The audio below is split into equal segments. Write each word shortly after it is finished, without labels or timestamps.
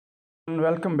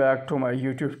Welcome back to my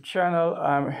YouTube channel.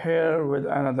 I'm here with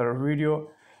another video.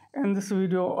 In this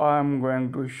video I'm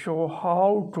going to show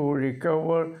how to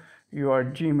recover your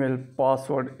Gmail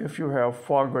password. If you have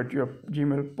forgot your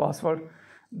Gmail password,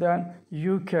 then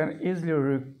you can easily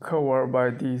recover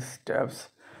by these steps.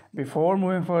 Before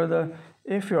moving further,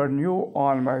 if you are new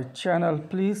on my channel,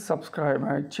 please subscribe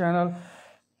my channel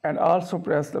and also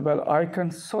press the bell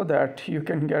icon so that you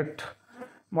can get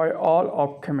my all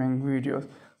upcoming videos.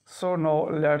 So now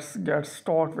let's get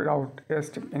started without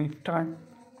wasting any time.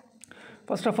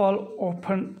 First of all,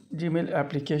 open Gmail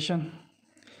application.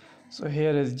 So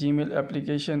here is Gmail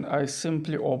application. I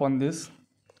simply open this.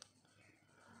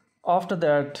 After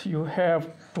that, you have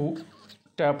to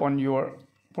tap on your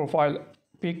profile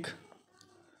pic.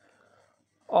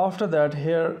 After that,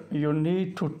 here you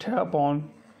need to tap on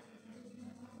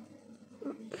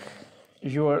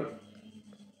your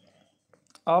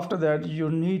After that, you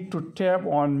need to tap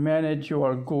on manage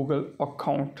your Google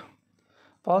account.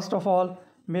 First of all,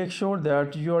 make sure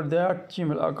that that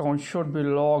Gmail account should be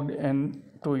logged in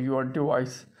to your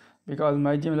device. Because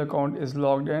my Gmail account is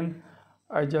logged in,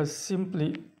 I just simply,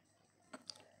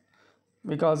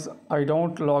 because I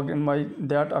don't log in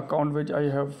that account which I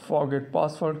have forget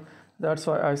password, that's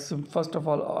why first of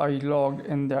all I logged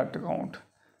in that account.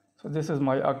 So this is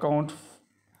my account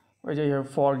which I have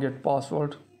forget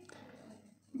password.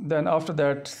 Then after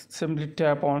that, simply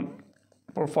tap on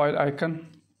profile icon.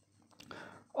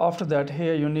 After that,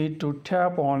 here you need to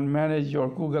tap on manage your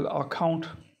Google account.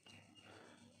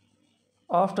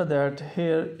 After that,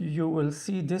 here you will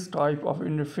see this type of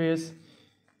interface.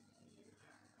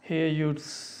 Here you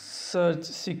search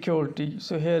security.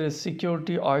 So here is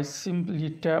security. I simply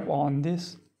tap on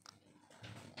this.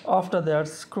 After that,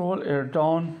 scroll it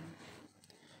down.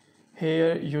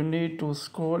 Here you need to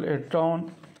scroll it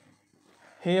down.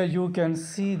 Here you can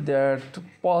see that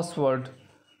password.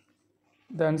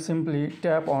 Then simply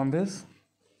tap on this.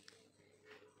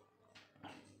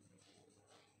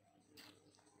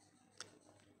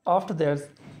 After that,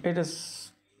 it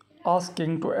is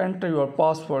asking to enter your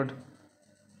password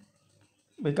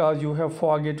because you have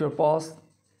forget your pass.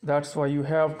 That's why you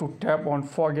have to tap on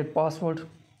forget password.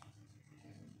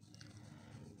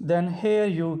 Then here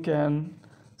you can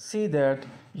see that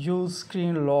use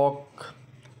screen lock.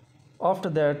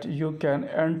 After that, you can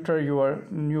enter your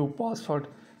new password.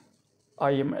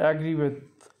 I am agree with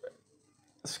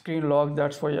screen lock,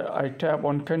 that's why I tap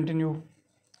on continue.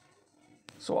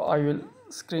 So I will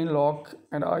screen lock,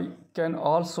 and I can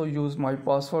also use my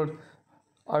password.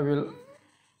 I will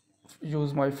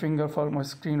use my finger for my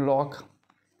screen lock.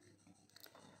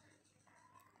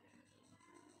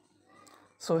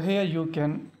 So here you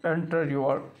can enter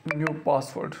your new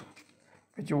password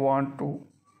which you want to.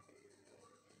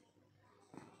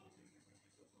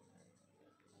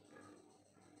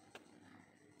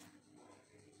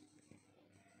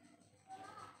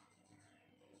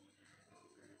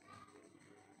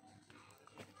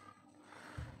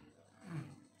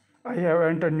 I have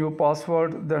entered new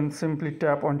password, then simply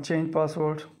tap on change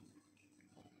password.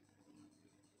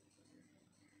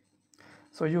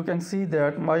 So you can see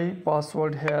that my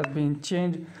password has been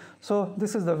changed. So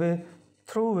this is the way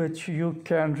through which you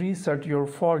can reset your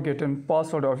forgotten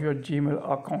password of your Gmail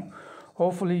account.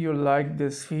 Hopefully you like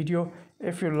this video.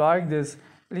 If you like this,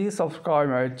 please subscribe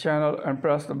my channel and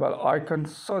press the bell icon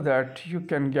so that you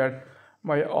can get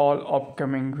my all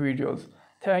upcoming videos.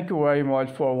 Thank you very much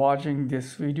for watching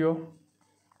this video.